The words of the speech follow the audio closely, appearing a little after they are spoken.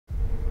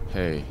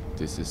Hey,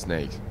 this is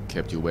Snake.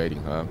 Kept you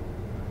waiting, huh?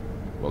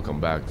 Welcome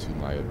back to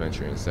my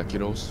adventure in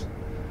Sekiro.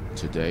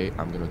 Today,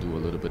 I'm gonna do a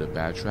little bit of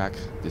backtrack.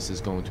 This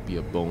is going to be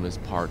a bonus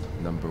part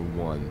number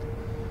 1.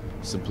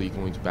 Simply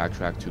going to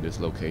backtrack to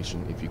this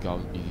location. If you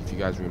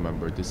guys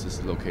remember, this is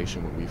the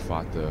location where we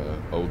fought the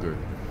ogre.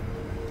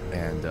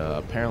 And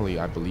apparently,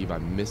 I believe I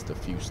missed a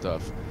few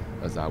stuff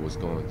as I was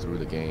going through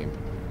the game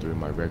during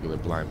my regular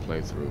blind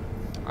playthrough.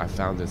 I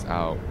found this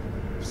out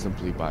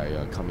simply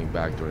by coming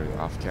back during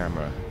off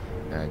camera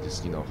and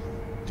just,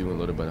 doing a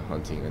little bit of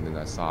hunting, and then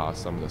I saw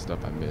some of the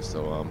stuff I missed.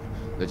 So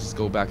let's just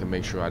go back and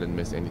make sure I didn't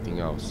miss anything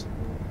else.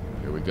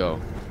 Here we go.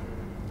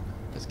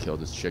 Let's kill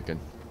this chicken.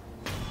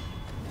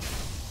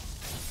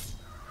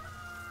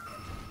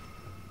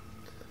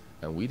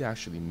 And we'd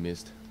actually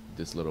missed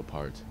this little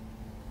part,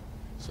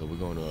 so we're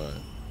going to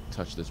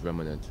touch this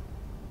remnant.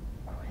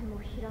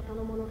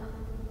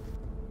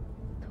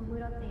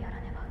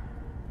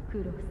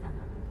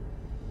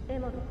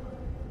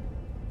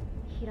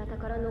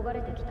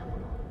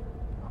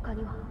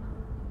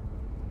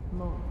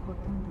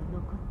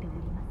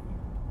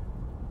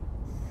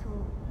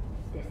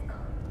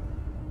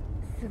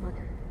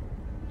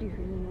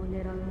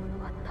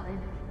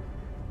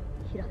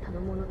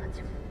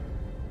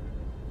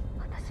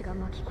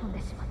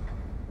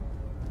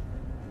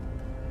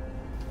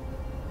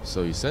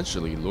 So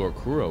essentially, Lord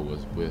Kuro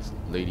was with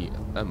Lady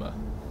Emma,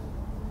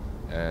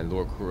 and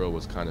Lord Kuro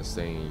was kind of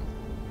saying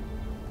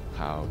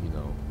how,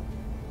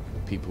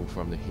 people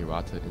from the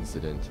Hirata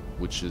incident,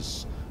 which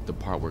is the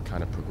part we're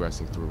kind of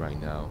progressing through right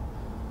now,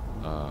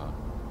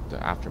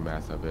 the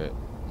aftermath of it,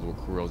 Lord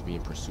Kuro is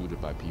being pursued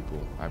by people.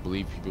 I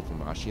believe people from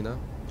Ashina.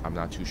 I'm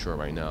not too sure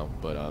right now,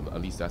 but at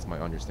least that's my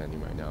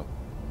understanding right now.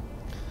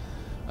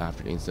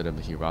 After the incident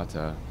of the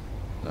Hirata,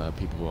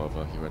 people of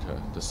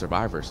Hirata, the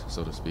survivors,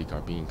 so to speak,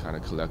 are being kind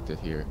of collected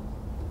here,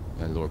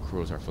 and Lord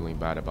Kuros are feeling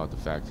bad about the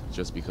fact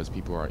just because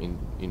people are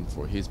in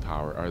for his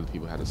power, other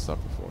people had to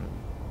suffer for him.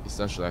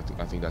 Essentially,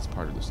 I think that's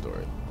part of the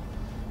story.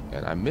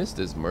 And I missed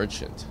this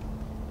merchant,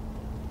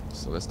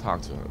 so let's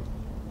talk to him.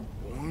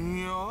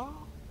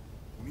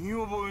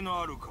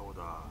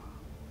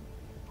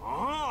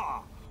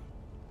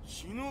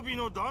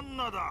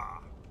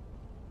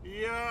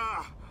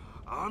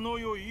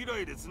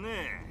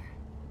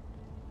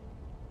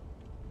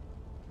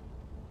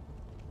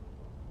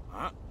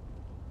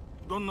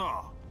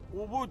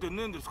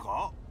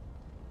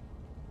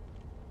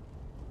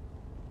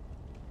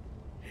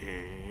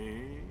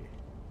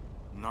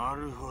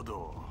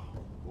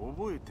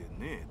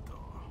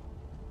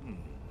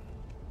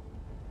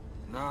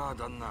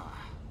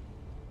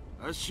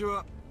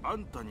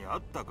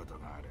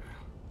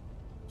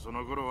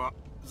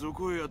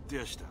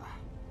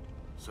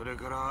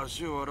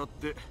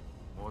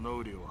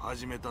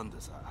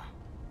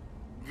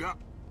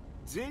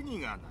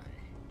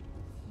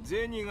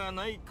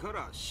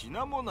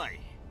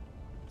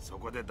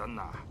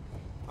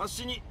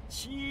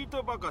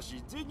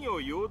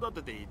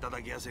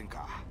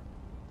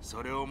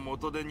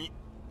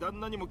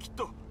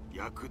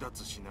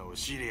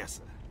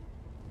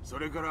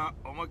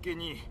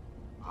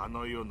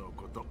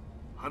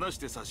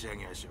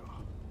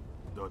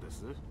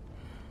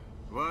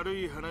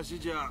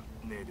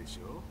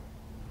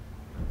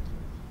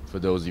 For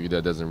those of you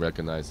that doesn't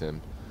recognize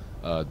him,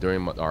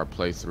 during our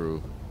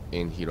playthrough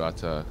in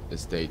Hirata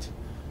Estate,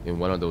 in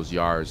one of those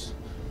yards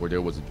where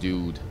there was a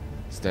dude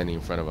standing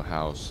in front of a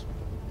house,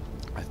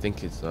 I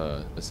think it's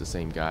the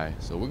same guy.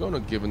 So we're gonna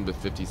give him the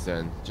 50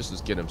 cent just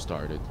to get him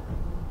started.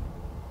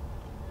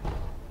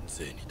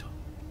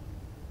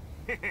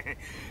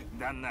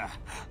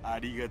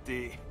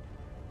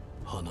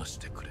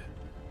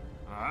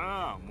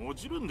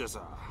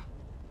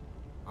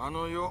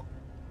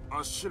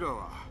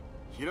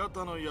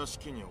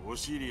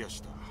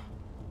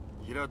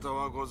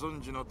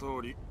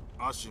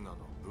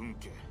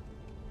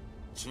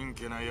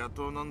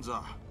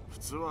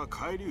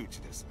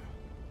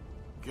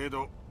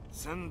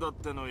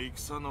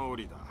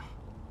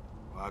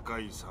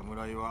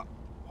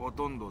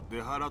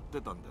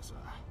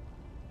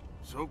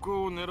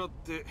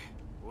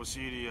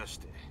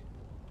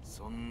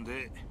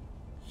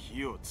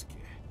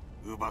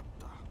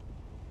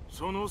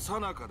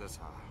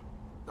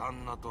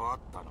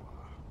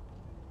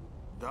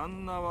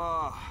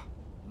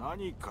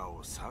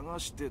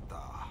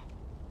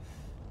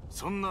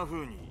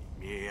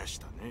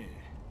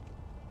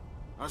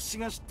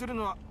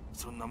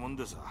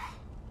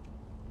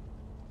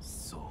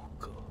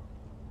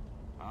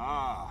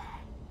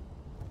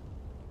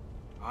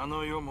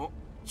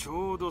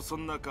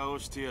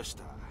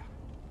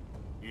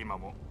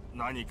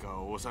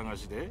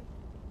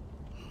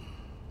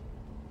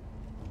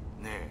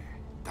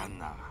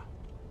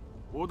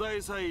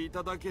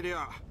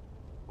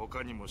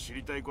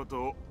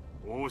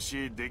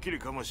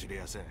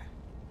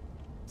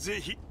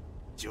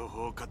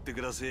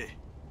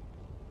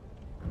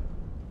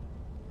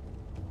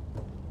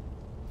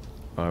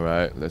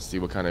 Alright, let's see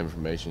what kind of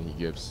information he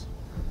gives.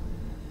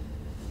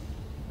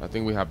 I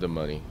think we have the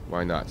money.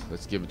 Why not?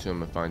 Let's give it to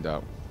him and find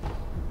out.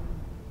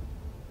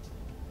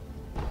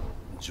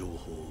 情報を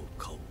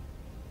買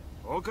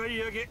おう。お買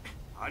い上げ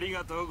あり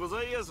がとうご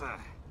ざいます。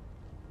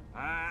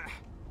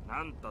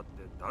なんたっ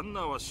て旦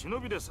那は忍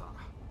びでさ。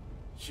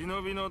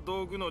忍びの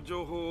道具の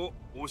情報を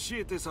教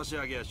えて差し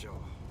上げやしょう。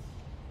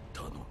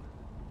頼む。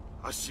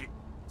あっし、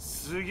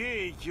す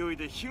げえ勢い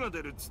で火が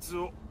出る筒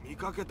を見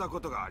かけたこ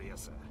とがありや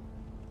す。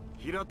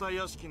平田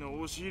屋敷の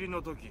押し入り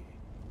の時、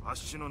あっ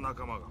しの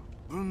仲間が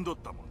ぶんどっ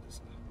たもんで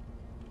す。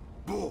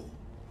ボー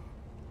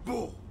ボ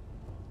ーっ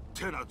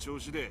てな調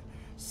子で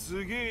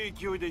すげえ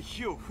勢いで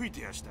火を吹い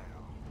てやしたよ。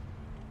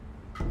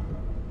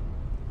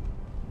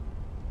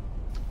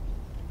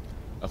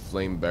A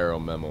flame barrel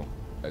memo.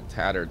 A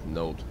tattered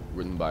note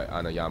written by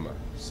Anayama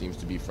seems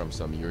to be from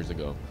some years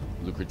ago.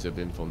 Lucrative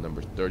info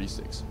number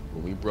 36.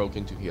 When we broke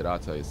into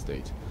Hirata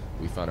estate,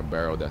 we found a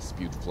barrel that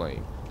spewed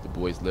flame. The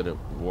boys lit a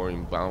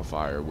roaring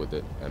bonfire with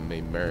it and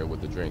made merry with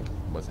the drink.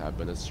 Must have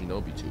been a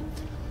shinobi tube.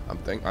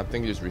 I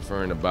think it's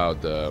referring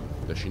about the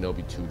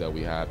shinobi tube that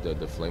we have, the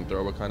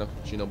flamethrower kind of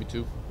shinobi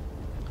tube.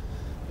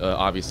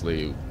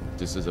 Obviously,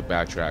 this is a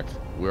backtrack.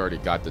 We already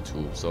got the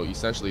tool, so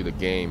essentially the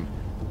game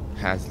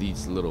has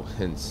these little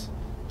hints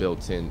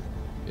built in.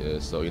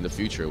 So in the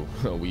future,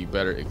 we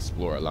better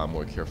explore a lot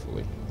more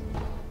carefully.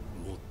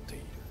 持ってい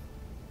る。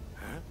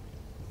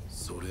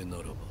それな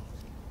らば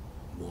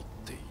持っ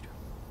ている。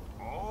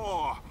お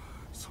お、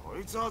そ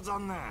いつは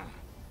残念。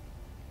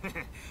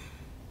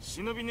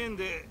忍びねえん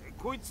で、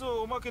こいつ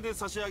をおまけで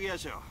差し上げや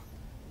しょ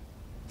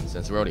う。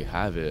 Since we already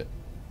have it,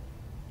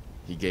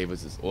 he gave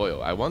us this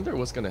oil. I wonder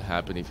what's gonna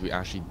happen if we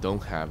actually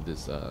don't have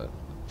this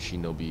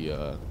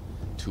shinobi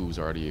tools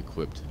already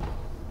equipped.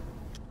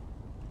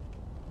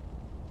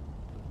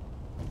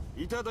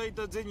 いただい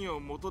た銭を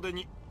元手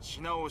に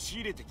品を仕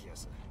入れてきや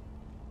す。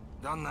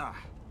旦那、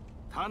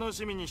楽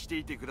しみにして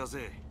いてくださ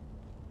い。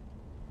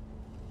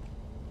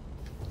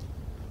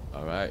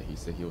Alright, he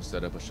said he'll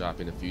set up a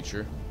shop in the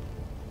future.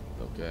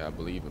 Okay, I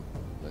believe him.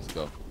 Let's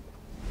go.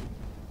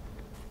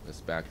 Let's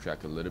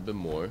backtrack a little bit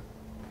more.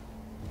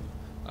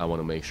 I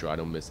want to make sure I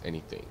don't miss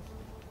anything.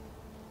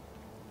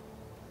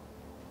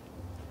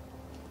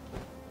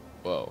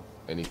 Whoa,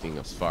 anything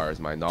as far as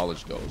my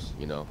knowledge goes,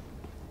 you know.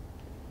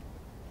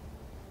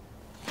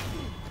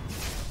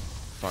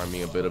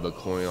 Farming a bit of a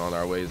coin on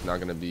our way is not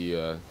going to be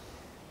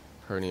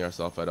hurting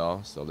ourselves at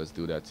all, so let's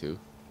do that too.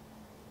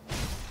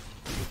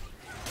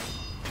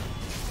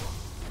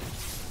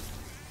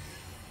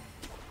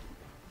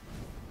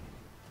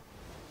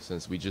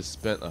 Since we just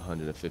spent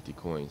 150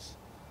 coins.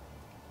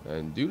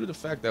 And due to the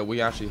fact that we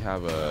actually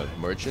have a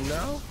merchant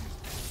now,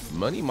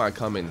 money might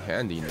come in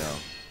handy now.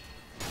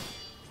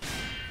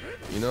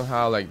 You know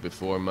how like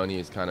before money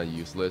is kind of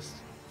useless?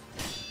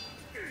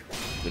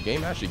 The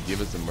game actually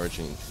gave us a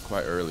merchant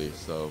quite early,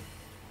 so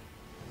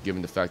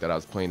given the fact that I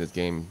was playing this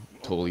game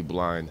totally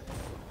blind,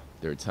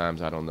 there are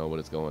times I don't know what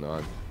is going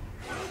on.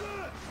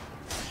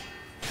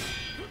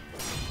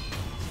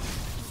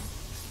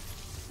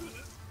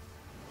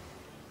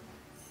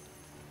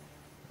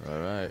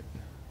 Alright.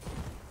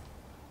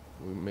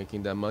 We're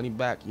making that money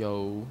back,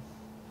 yo.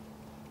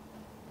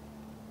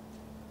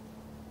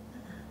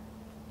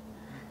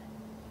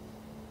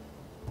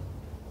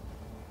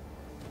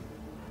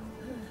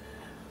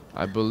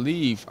 I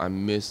believe I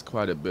missed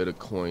quite a bit of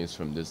coins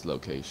from this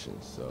location,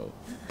 so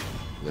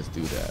let's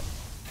do that.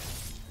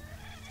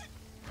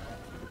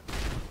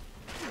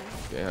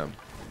 Damn,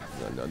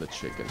 another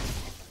chicken.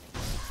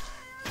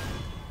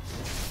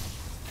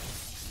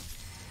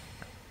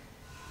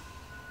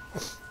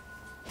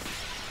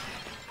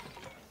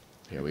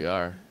 Here we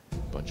are,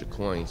 bunch of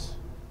coins.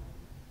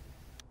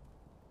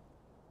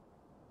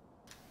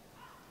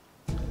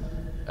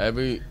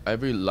 Every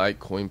light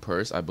coin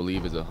purse, I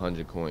believe, is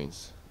 100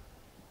 coins.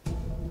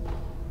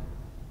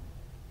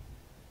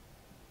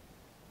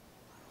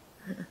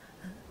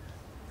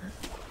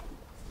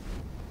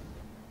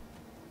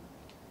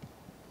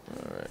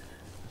 Alright,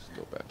 let's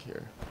go back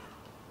here.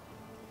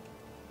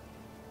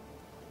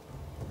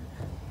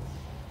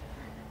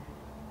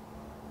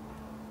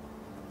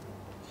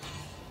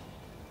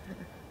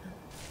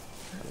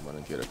 I don't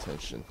want to get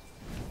attention.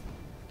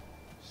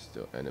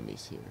 Still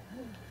enemies here.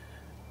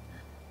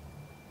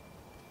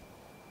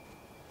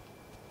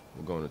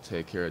 We're going to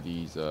take care of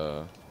these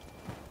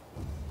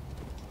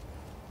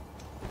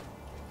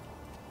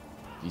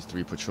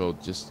three patrol,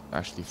 just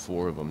actually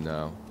 4 of them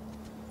now.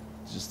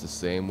 Just the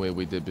same way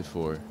we did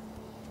before.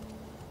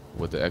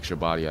 With the extra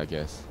body, I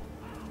guess.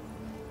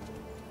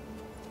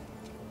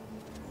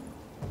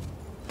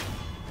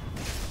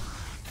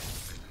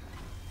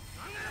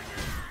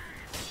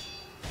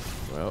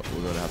 Well,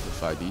 we're gonna have to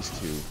fight these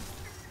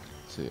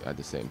two at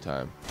the same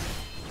time.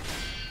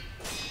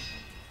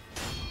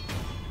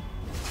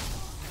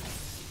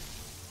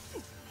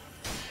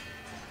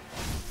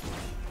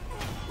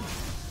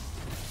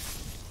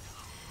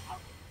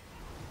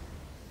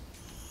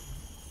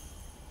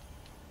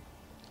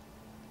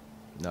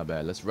 Not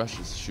bad. Let's rush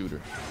this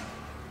shooter.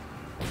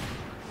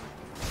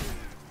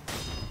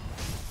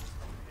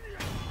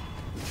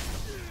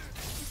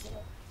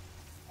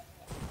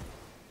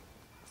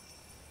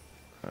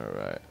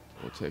 Alright,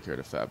 we'll take care of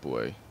the fat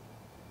boy.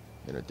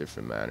 in a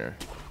different manner.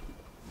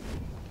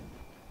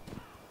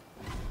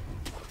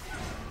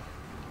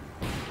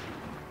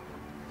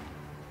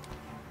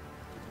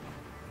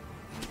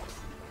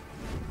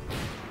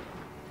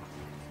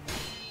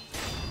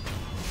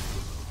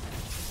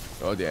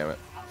 Oh damn it,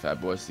 Fat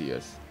Boy see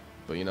us.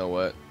 But you know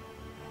what?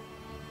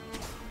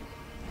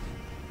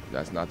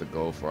 That's not the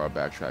goal for our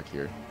backtrack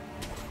here.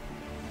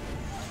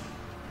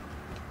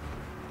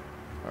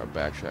 Our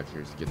backtrack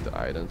here is to get the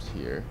items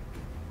here.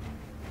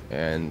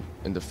 And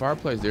in the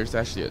fireplace, there's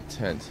actually a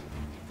tent.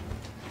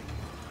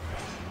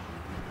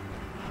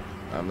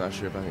 I'm not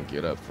sure if I can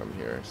get up from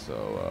here,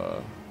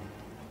 so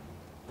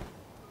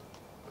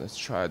let's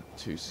try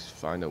to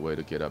find a way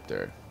to get up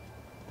there.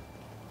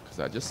 Because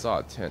I just saw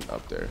a tent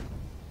up there.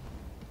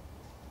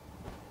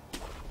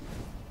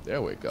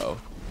 There we go.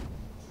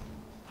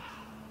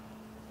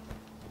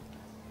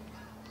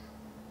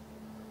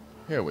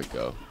 Here we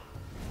go.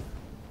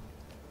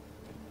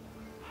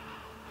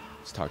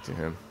 Let's talk to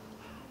him.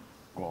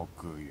 ご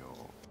供養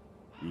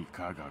い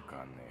かが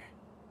かね。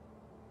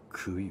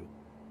供養。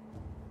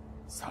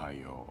さ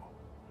よ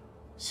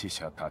う。死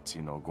者たち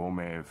のご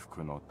冥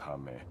福のた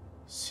め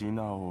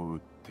品を売っ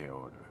て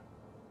おる。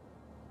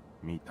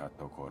見た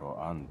とこ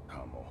ろあんた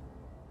も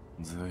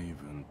随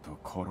分と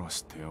殺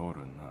してお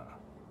るな。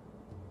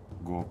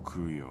ご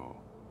供養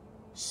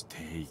して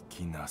い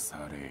きな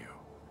されよ。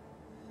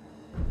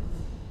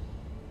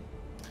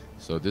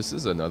So this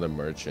is another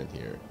merchant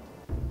here.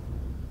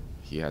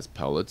 He has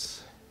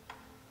pellets,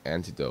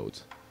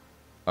 antidote,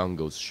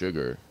 Ungo's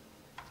sugar,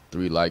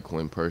 3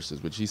 Litecoin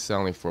purses, which he's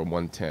selling for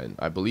 110.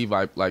 I believe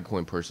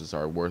Litecoin purses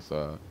are worth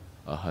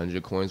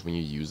 100 coins when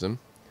you use them.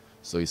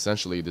 So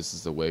essentially, this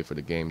is a way for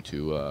the game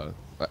to,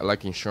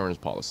 like insurance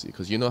policy,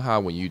 because you know how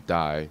when you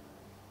die,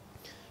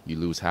 you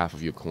lose half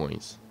of your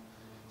coins.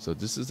 So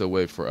this is a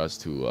way for us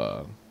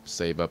to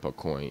save up a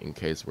coin in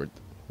case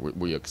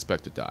we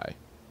expect to die.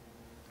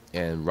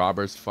 And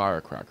Robert's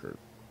Firecracker.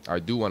 I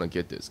do want to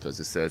get this because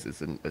it says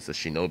it's a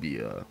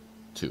Shinobi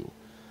tool.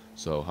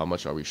 So how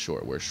much are we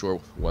short? We're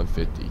short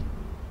 150.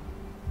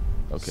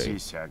 Okay.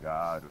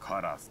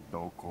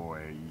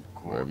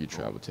 Wherever you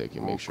travel, take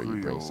it. Make sure you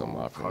bring some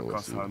offering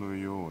with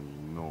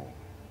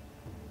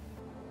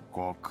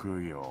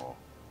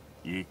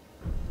you.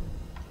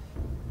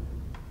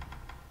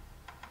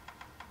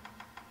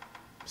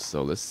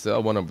 So let's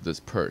sell one of this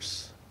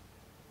purse.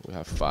 We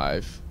have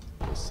 5.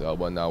 Let's sell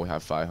one now. We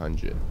have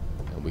 500,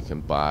 and we can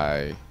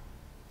buy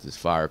this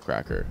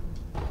firecracker.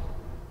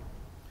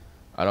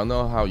 I don't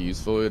know how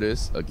useful it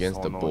is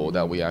against the bull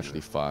that we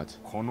actually fought.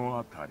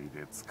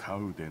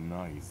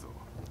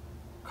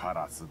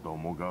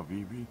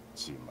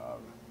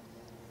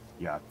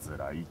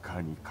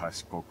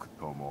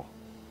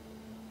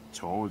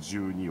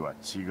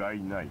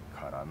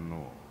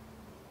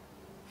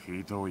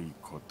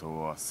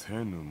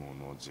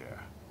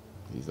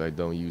 He's like,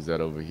 don't use that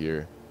over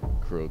here.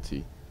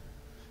 Cruelty.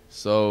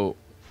 So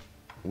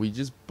we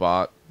just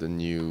bought the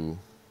new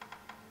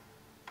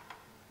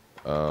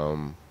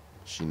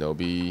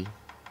Shinobi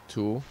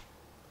tool,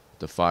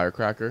 the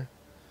firecracker.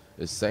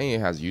 It's saying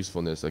it has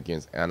usefulness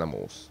against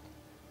animals,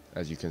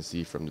 as you can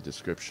see from the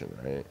description,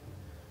 right?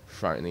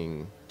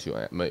 Frightening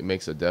to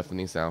makes a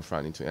deafening sound,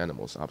 frightening to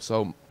animals.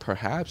 So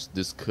perhaps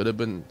this could have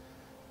been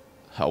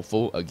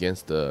helpful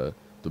against the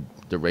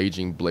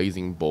raging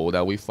blazing bull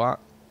that we fought.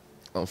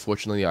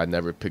 Unfortunately, I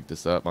never picked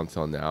this up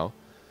until now,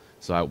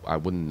 so I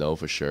wouldn't know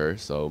for sure.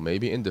 So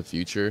maybe in the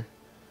future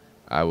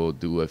I will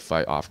do a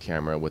fight off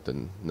camera with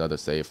another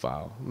save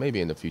file,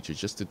 maybe in the future,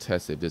 just to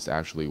test if this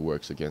actually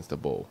works against the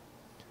bull.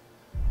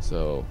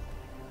 So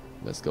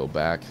let's go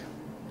back.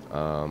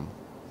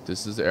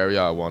 This is the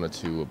area I wanted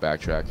to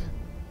backtrack,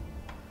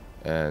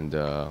 and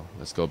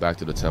let's go back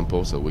to the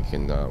temple so we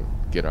can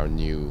get our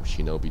new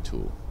Shinobi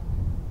tool.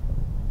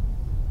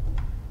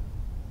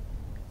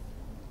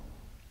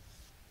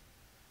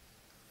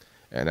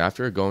 And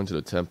after going to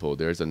the temple,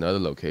 there's another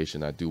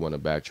location I do want to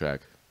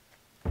backtrack,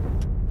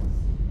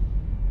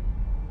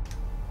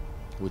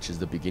 which is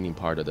the beginning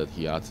part of the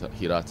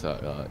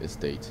Hirata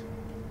estate.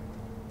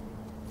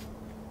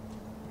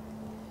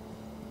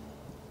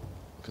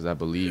 Because I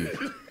believe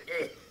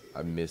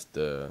I missed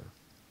the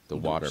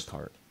water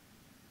part.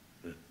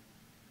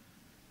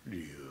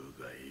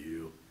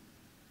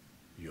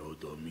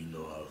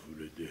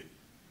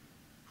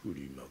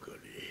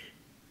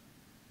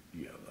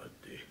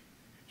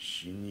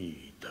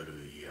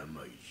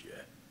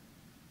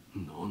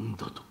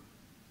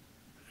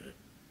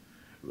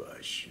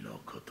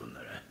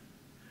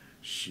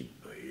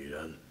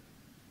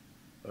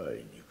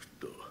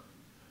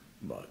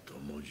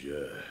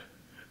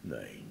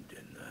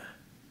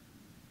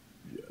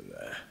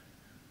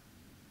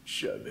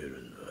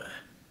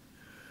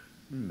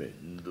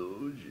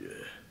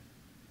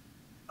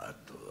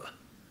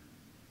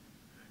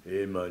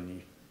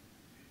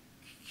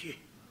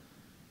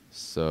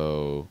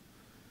 So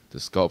the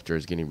sculptor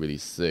is getting really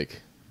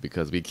sick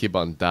because we keep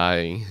on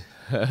dying.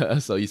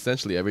 So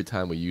essentially every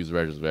time we use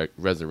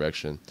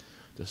resurrection,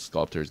 the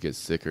sculptors get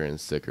sicker and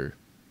sicker.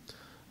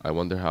 I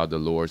wonder how the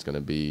lore is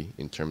gonna be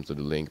in terms of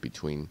the link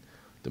between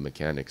the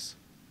mechanics.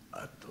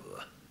 あと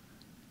は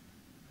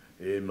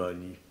エマ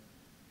に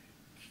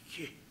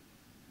聞け。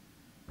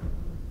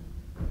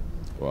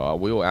 Well,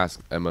 we'll ask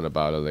Emma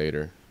about it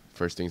later.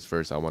 First things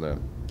first, I want to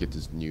get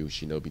this new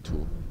shinobi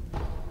tool.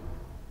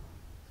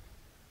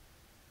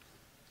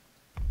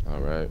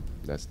 Alright,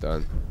 that's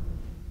done.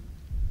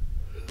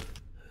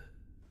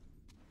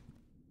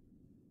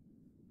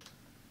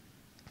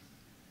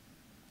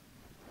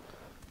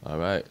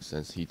 Alright,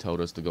 since he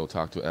told us to go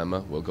talk to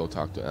Emma, we'll go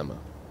talk to Emma.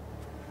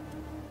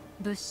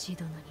 物資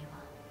殿に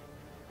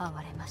は会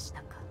われまし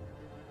たか。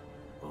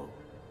ああ、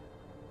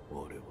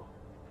俺は。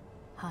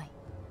はい。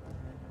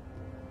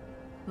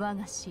我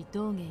が師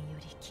道元よ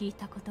り聞い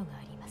たことが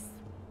あります。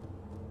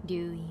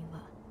流院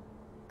は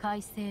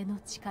海星の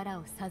力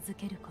を授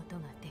けること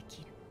がで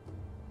きる。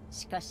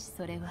しかし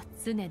それは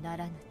常な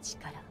らぬ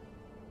力。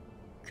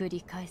繰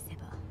り返せ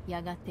ば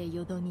やがて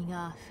よどみ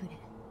があふれ、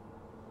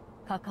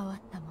関わ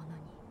った者に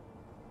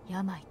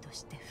病と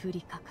して降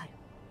りかかる。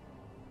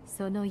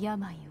その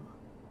病を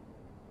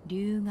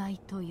流害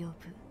と呼ぶと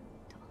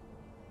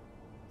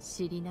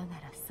知りなが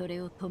らそ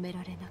れを止め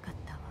られなかっ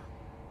たは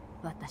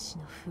私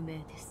の不明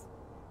です。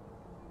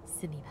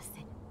すみませ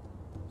ん。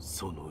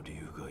その流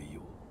害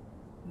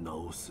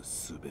を治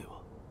す術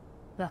は。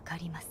わか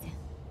りません。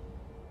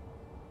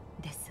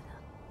ですが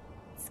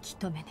突き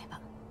止めね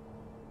ば。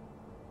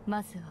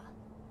まずは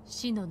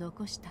死の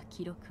残した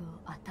記録を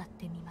当たっ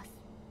てみます。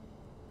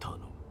頼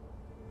む。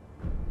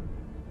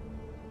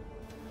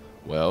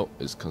 Well,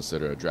 it's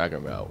considered a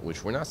dragon route,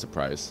 which we're not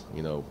surprised,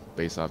 you know,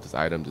 based off this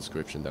item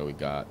description that we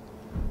got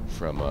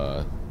from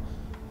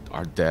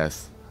our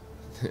death.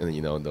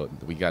 You know,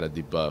 we got a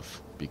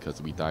debuff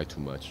because we died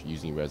too much,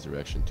 using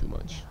resurrection too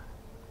much.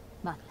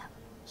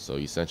 So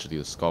essentially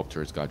the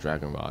sculptor's got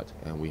dragon rot,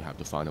 and we have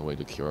to find a way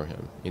to cure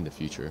him in the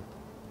future.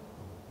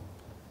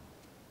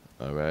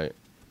 Alright,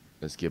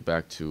 let's get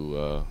back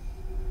to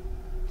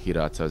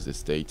Hirata's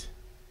estate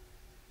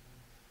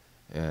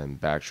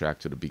and backtrack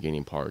to the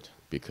beginning part,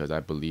 because I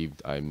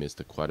believed I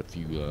missed quite a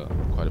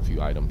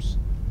few items.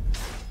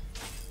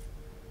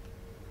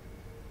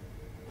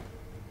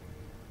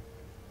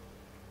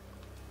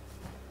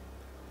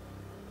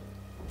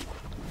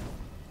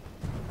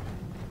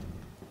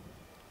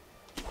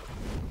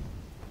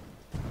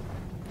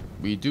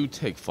 We do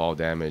take fall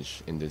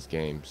damage in this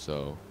game,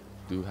 so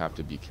do have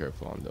to be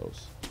careful on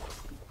those.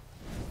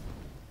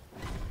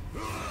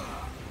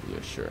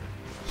 Yeah, sure.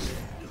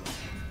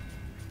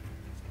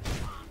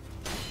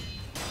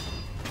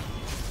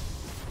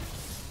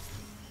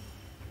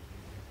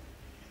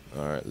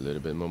 Alright, a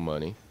little bit more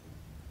money.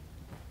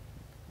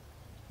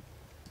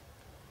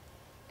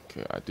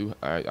 Okay,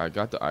 I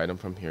got the item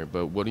from here,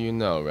 but what do you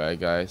know, right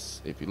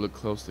guys? If you look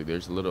closely,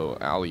 there's a little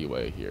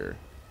alleyway here.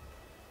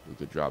 We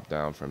could drop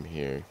down from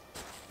here.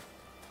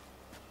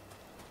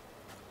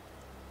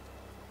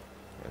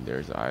 And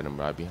there's an item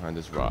right behind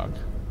this rock.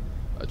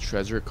 A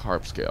treasure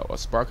carp scale. A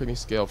sparkling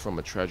scale from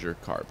a treasure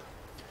carp.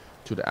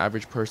 To the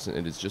average person,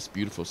 it is just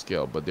beautiful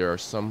scale, but there are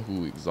some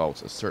who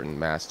exalt a certain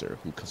master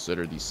who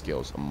consider these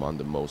scales among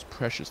the most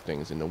precious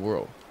things in the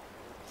world.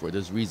 For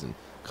this reason,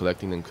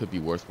 collecting them could be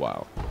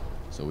worthwhile.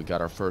 So we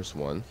got our first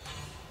one.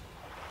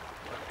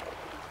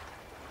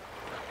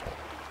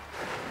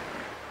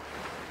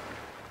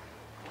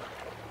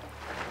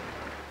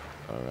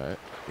 Alright,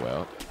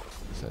 well,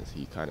 since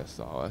he kind of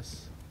saw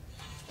us.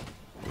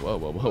 Whoa,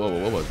 whoa, whoa,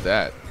 whoa, what was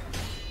that?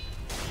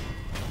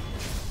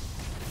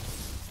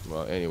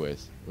 Well,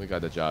 anyways, we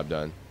got the job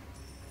done.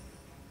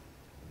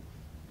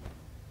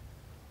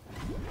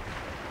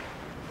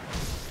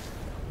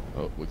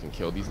 Oh, we can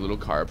kill these little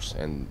carps,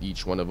 and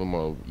each one of them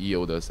will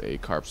yield us a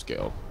carp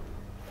scale.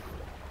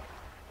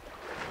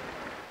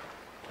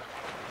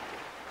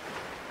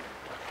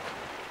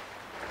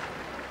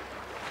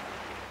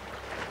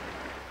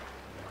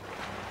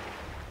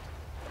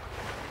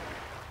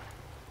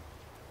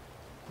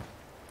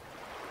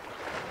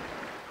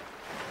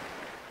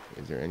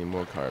 Is there any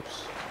more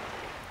carps?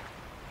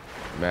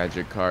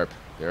 Magic carp.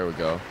 There we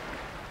go.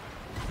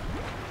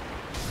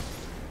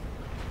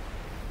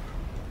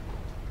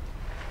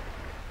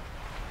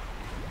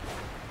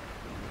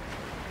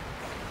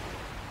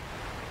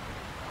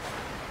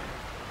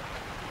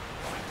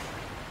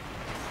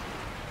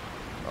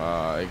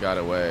 It got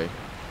away.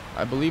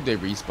 I believe they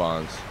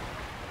respawns.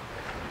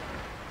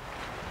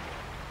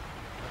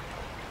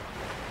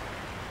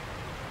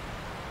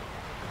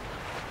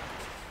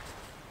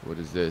 What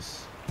is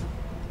this?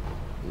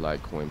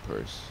 Like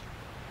whimpers.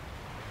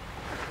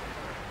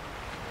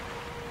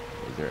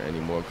 Is there any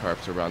more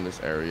carps around this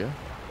area?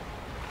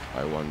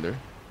 I wonder.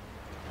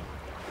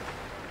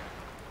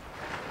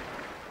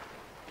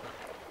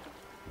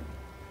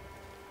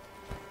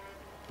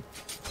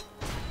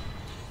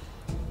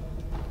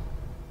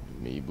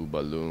 Mibu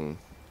Balloon.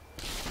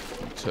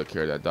 You took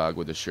care of that dog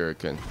with the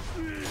shuriken.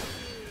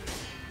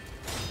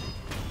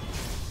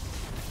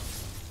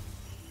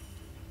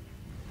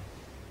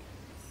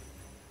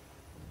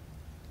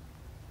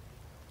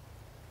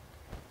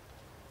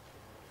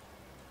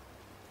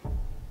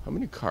 How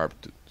many carp?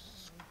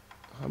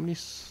 How many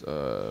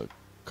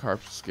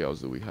carp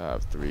scales do we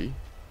have? 3.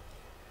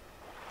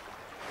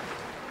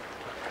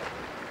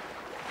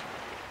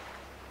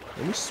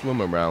 Let me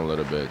swim around a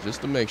little bit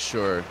just to make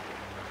sure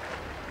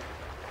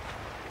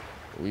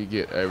we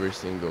get every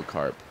single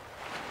carp.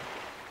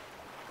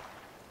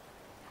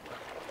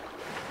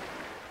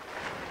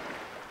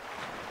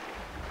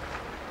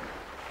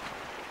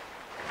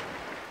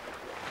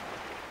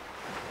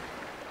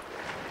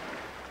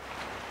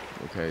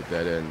 Okay,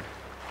 dead end.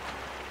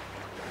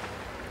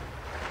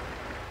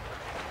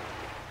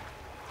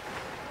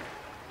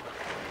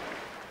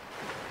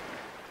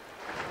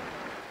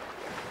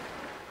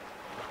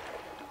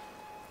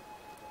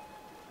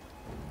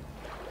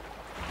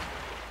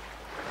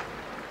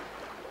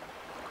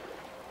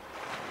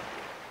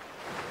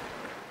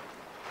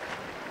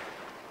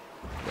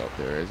 Oh,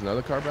 there is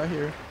another carp right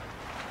here.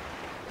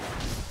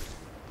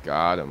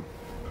 Got him.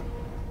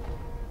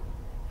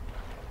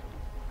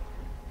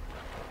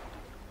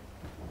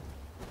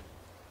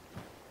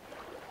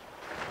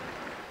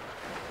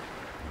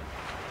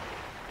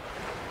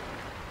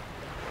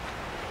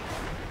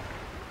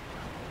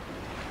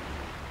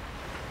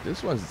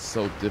 This one's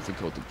so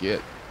difficult to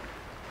get.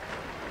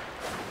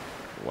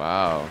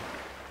 Wow.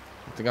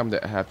 I think I'm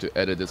gonna have to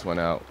edit this one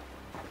out.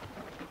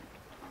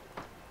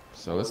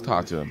 So let's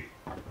talk to him.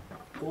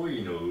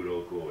 恋の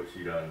鱗を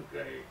知らんか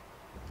い。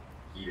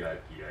キラ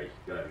キラ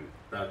光る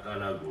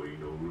宝鯉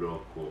の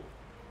鱗。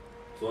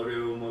そ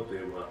れを持て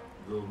ば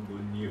存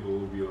分に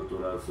褒美を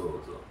取らそ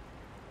うぞ。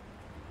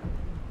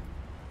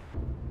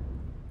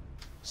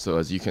 So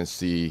as you can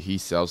see, he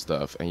sells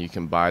stuff, and you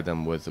can buy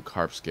them with the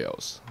carp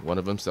scales. One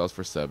of them sells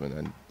for 7,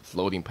 and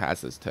floating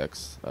passes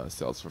text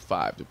sells for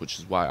 5, which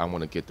is why I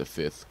want to get the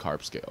 5th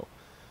carp scale.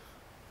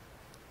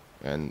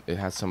 And it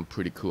has some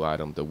pretty cool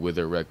item, the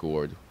Wither Red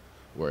Gourd,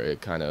 where it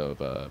kind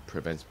of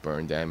prevents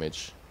burn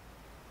damage,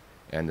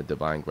 and the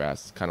Divine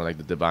Grass, kind of like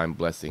the Divine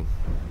Blessing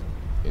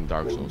in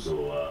Dark Souls.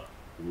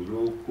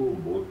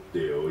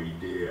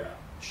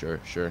 Sure,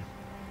 sure.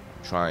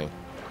 Trying,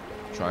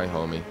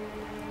 homie.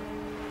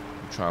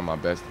 I'm trying my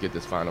best to get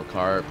this final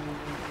carp.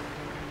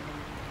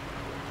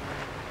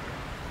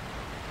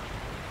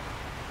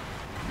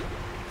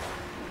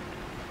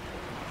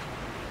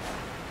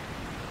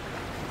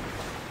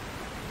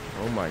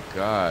 Oh my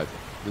god,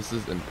 this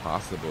is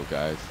impossible,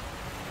 guys.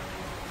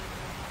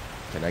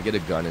 Can I get a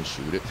gun and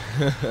shoot it?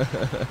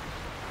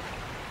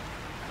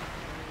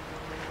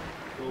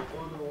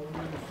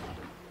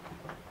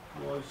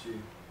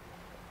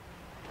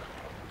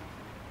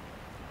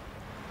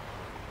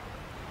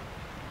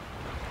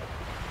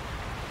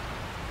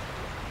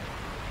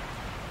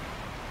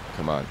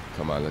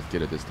 Come on, let's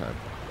get it this time.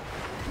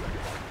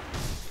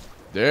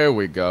 There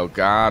we go,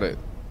 got it.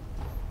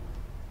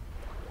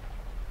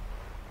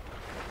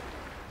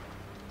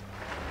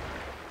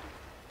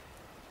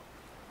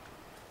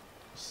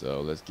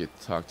 So let's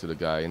talk to the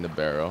guy in the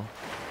barrel,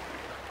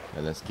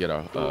 and let's get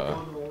our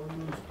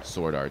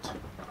sword art.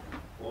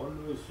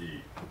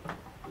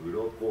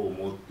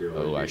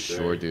 Oh, I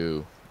sure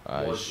do.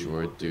 I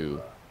sure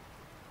do.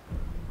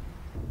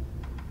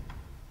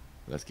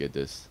 Let's get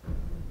this.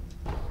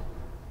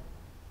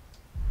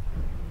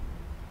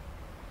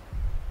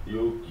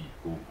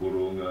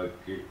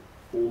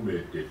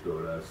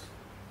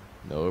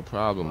 No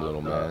problem,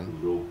 little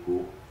man,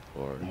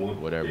 or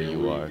whatever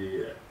you are.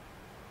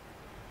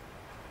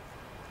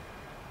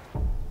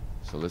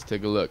 So let's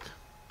take a look.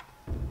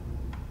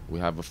 We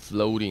have a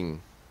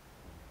floating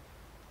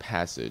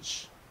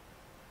passage.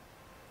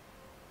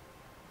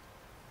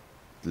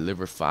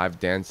 Deliver 5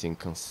 dancing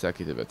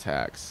consecutive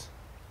attacks.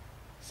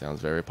 Sounds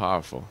very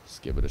powerful. Let's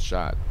give it a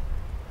shot.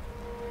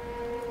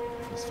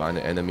 Let's find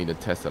an enemy to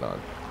test it on.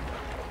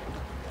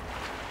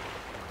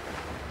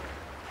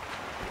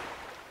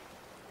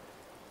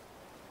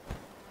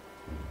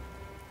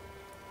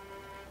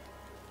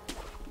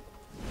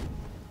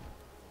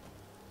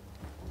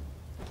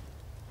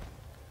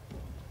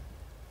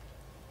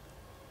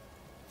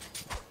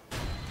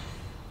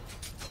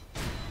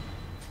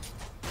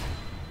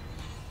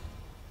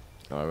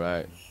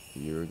 Alright,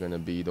 you're gonna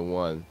be the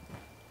one.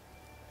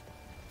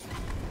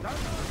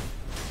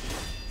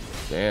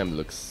 Damn,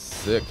 looks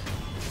sick.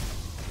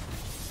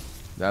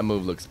 That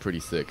move looks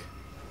pretty sick.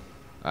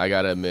 I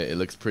gotta admit, it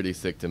looks pretty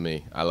sick to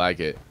me. I like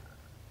it.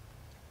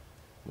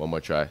 One more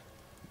try.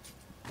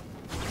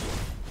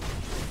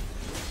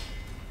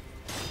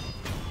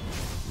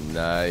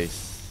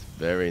 Nice.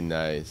 Very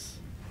nice.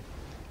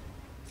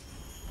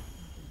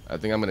 I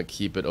think I'm gonna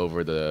keep it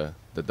over the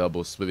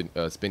double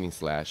spinning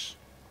slash.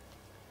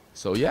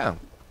 So yeah,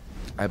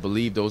 I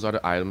believe those are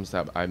the items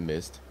that I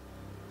missed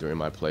during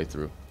my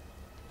playthrough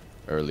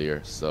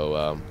earlier.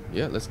 So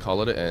yeah, let's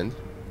call it an end,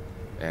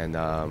 and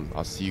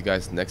I'll see you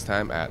guys next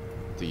time at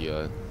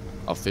the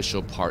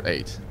official part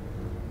 8.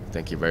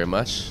 Thank you very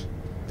much.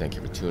 Thank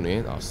you for tuning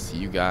in. I'll see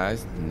you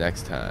guys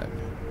next time.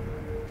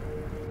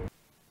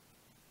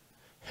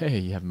 Hey,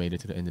 you have made it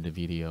to the end of the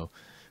video.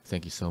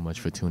 Thank you so much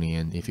for tuning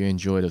in. If you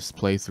enjoyed this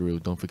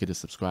playthrough, don't forget to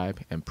subscribe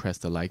and press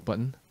the like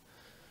button.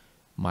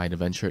 My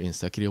adventure in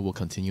Sekiro will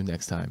continue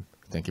next time.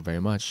 Thank you very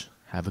much.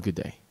 Have a good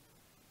day.